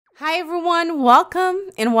Hi everyone,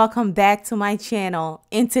 welcome back to my channel.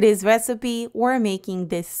 In today's recipe, we're making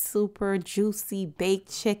this super juicy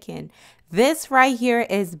baked chicken. This right here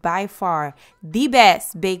is by far the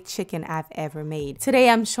best baked chicken I've ever made. Today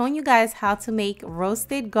I'm showing you guys how to make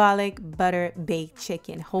roasted garlic butter baked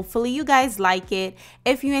chicken. Hopefully you guys like it.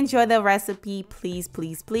 If you enjoy the recipe, please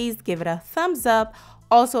give it a thumbs up.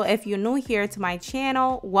 Also, if you're new here to my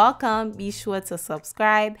channel, welcome. Be sure to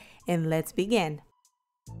subscribe and let's begin.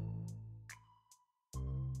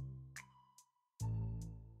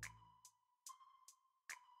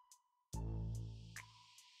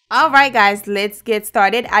 Alright guys, let's get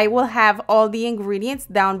started. I will have all the ingredients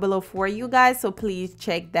down below for you guys, so please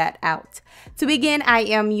check that out. To begin, I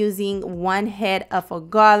am using 1 head of a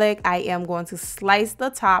garlic. I am going to slice the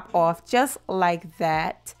top off just like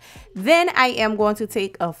that. Then I am going to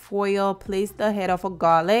take a foil, place the head of a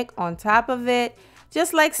garlic on top of it,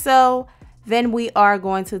 just like so. Then we are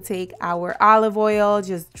going to take our olive oil,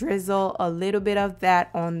 just drizzle a little bit of that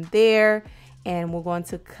on there. And we're going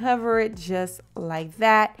to cover it just like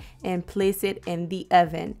that and place it in the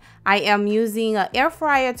oven. I am using an air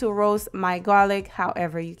fryer to roast my garlic.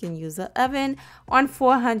 However, you can use an oven on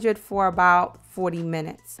 400 for about 40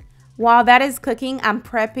 minutes. While that is cooking, I'm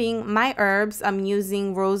prepping my herbs. I'm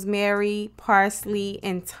using rosemary, parsley,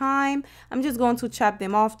 and thyme. I'm just going to chop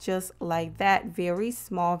them off just like that, very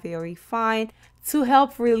small, very fine, to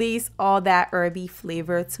help release all that herby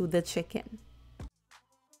flavor to the chicken.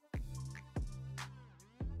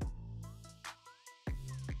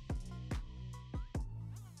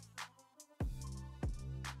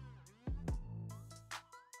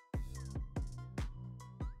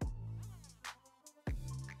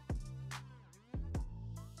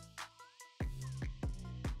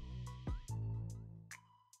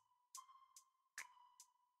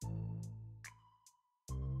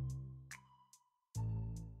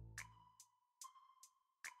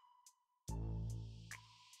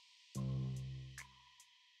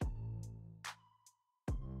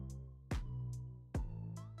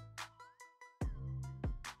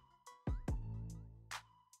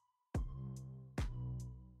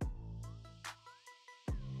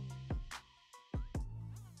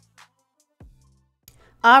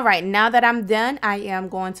 All right, now that I'm done, I am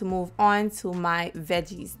going to move on to my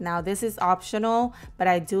veggies. Now, this is optional, but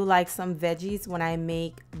I do like some veggies when I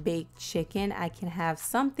make baked chicken. I can have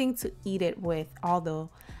something to eat it with,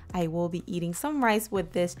 although I will be eating some rice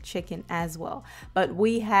with this chicken as well. But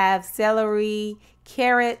we have celery,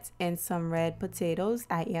 carrots, and some red potatoes.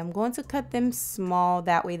 I am going to cut them small,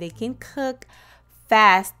 that way they can cook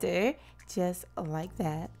faster, just like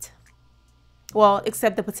that. Well,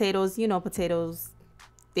 except the potatoes, you know, potatoes,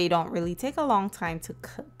 they don't really take a long time to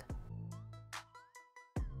cook.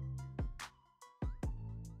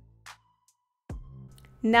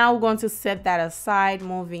 Now we're going to set that aside.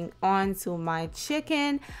 Moving on to my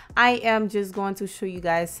chicken, I am just going to show you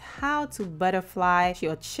guys how to butterfly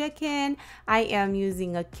your chicken. I am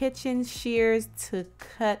using a kitchen shears to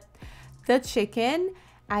cut the chicken.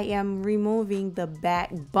 I am removing the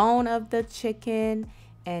backbone of the chicken,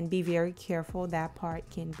 and be very careful. That part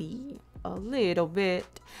can be a little bit,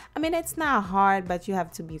 I mean, it's not hard, but you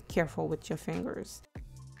have to be careful with your fingers.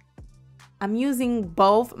 I'm using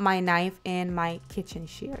both my knife and my kitchen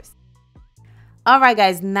shears. Alright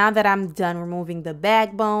guys, now that I'm done removing the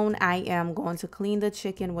backbone, I am going to clean the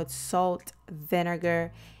chicken with salt,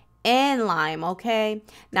 vinegar, and lime. Okay,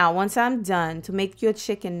 now once I'm done, to make your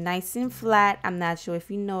chicken nice and flat, I'm not sure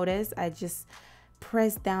if you noticed, I just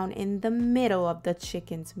press down in the middle of the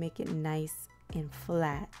chicken to make it nice and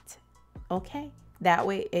flat. Okay, that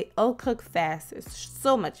way it'll cook faster,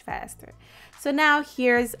 so much faster. So now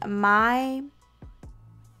here's my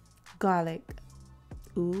garlic.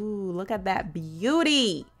 Ooh, look at that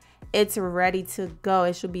beauty. It's ready to go.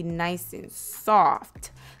 It should be nice and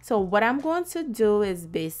soft. So what I'm going to do is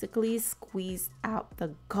basically squeeze out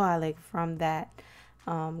the garlic from that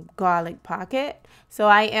garlic pocket. So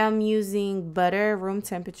I am using butter, room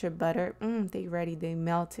temperature butter. They ready, they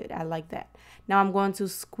melted. I like that. Now I'm going to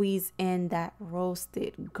squeeze in that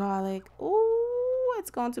roasted garlic. Ooh,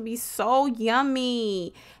 it's going to be so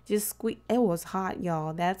yummy. Just squeeze. It was hot,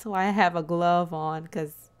 y'all. That's why I have a glove on,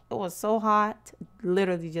 because it was so hot.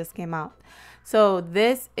 Literally just came out. So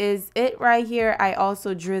this is it right here. I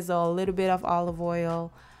also drizzle a little bit of olive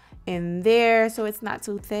oil in there so it's not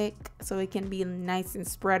too thick, so it can be nice and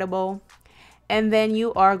spreadable. And then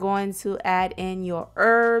you are going to add in your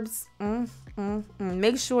herbs.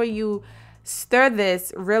 Make sure you stir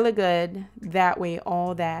this really good, that way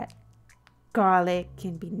all that garlic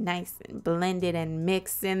can be nice and blended and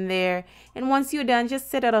mixed in there. And once you're done, just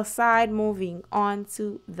set it aside, moving on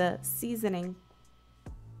to the seasoning.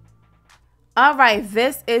 All right,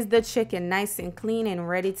 this is the chicken, nice and clean and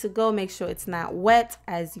ready to go. Make sure it's not wet.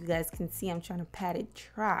 As you guys can see, I'm trying to pat it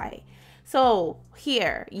dry. So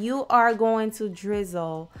here, you are going to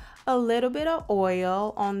drizzle a little bit of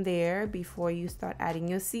oil on there before you start adding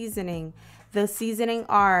your seasoning. The seasoning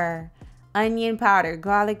are onion powder,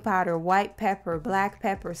 garlic powder, white pepper, black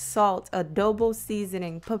pepper, salt, adobo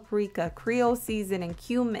seasoning, paprika, creole seasoning,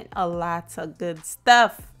 cumin, a lot of good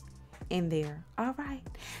stuff in there. All right,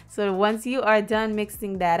 so once you are done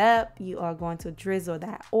mixing that up, you are going to drizzle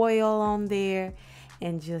that oil on there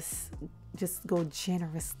and just go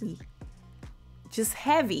generously, just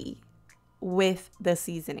heavy with the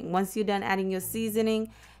seasoning. Once you're done adding your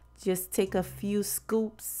seasoning, just take a few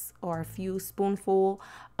scoops or a few spoonful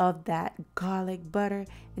of that garlic butter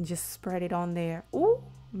and just spread it on there. Oh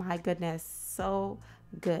my goodness, so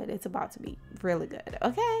good. It's about to be really good.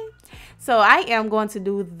 Okay, so I am going to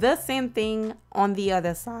do the same thing on the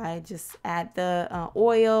other side. Just add the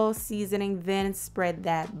oil, seasoning, then spread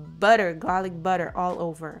that butter, garlic butter, all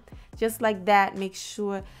over, just like that. Make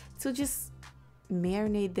sure to just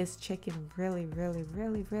marinate this chicken really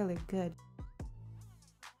good.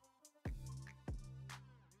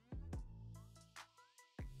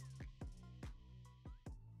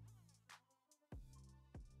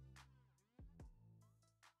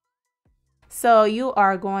 So you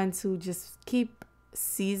are going to just keep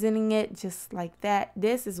seasoning it just like that.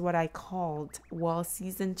 This is what I called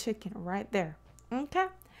well-seasoned chicken right there. Okay.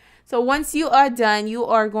 So once you are done, you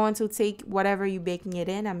are going to take whatever you're baking it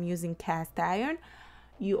in. I'm using cast iron.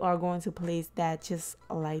 You are going to place that just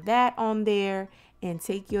like that on there and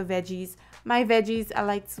take your veggies. My veggies, I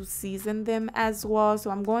like to season them as well.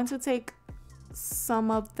 So I'm going to take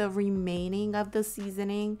some of the remaining of the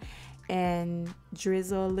seasoning and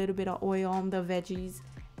drizzle a little bit of oil on the veggies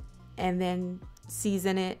and then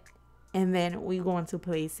season it. And then we're going to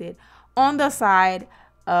place it on the side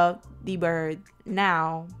of the bird.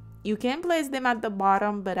 Now, you can place them at the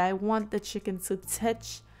bottom, but I want the chicken to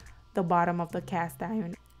touch the bottom of the cast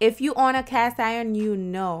iron. If you own a cast iron, you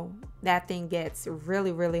know that thing gets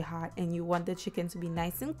really hot and you want the chicken to be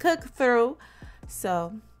nice and cooked through.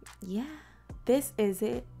 So yeah, this is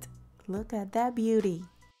it. Look at that beauty.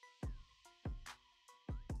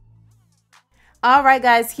 All right,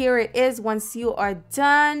 guys, here it is. Once you are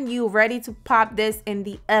done, you ready to pop this in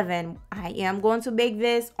the oven. I am going to bake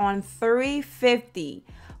this on 350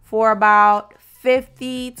 for about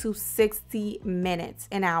 50 to 60 minutes,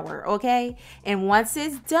 an hour, okay? And once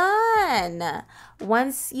it's done,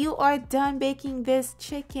 once you are done baking this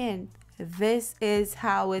chicken, this is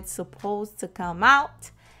how it's supposed to come out.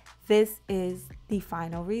 This is the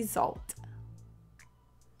final result.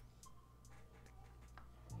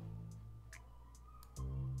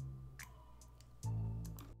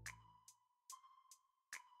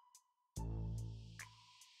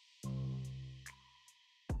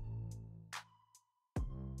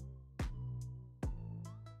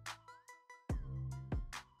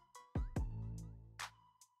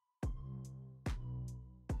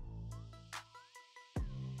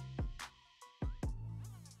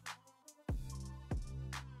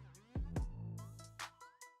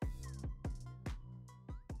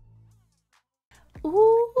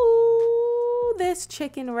 Ooh, this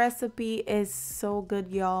chicken recipe is so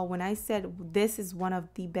good, y'all. When I said this is one of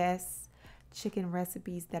the best chicken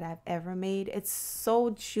recipes that I've ever made, it's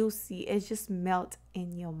so juicy. It just melts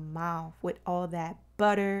in your mouth with all that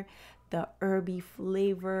butter, the herby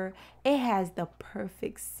flavor. It has the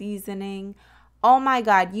perfect seasoning. Oh my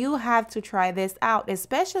God, you have to try this out,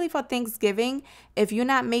 especially for Thanksgiving. If you're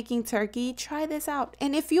not making turkey, try this out.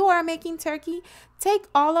 And if you are making turkey, take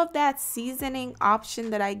all of that seasoning option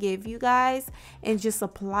that I gave you guys and just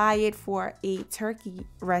apply it for a turkey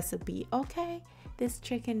recipe, okay? This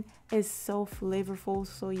chicken is so flavorful,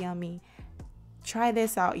 so yummy. Try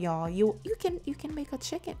this out, y'all. You can make a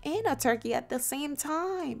chicken and a turkey at the same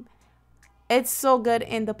time. It's so good,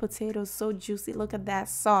 and the potatoes so juicy. Look at that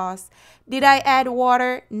sauce. Did I add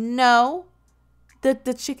water? No. The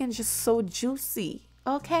chicken's just so juicy.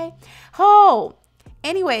 Okay. Oh,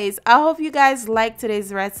 anyways, I hope you guys liked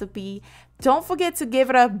today's recipe. Don't forget to give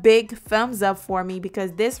it a big thumbs up for me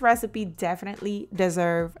because this recipe definitely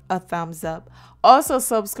deserves a thumbs up. Also,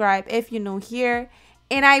 subscribe if you're new here,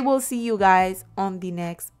 and I will see you guys on the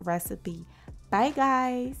next recipe. Bye,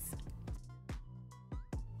 guys.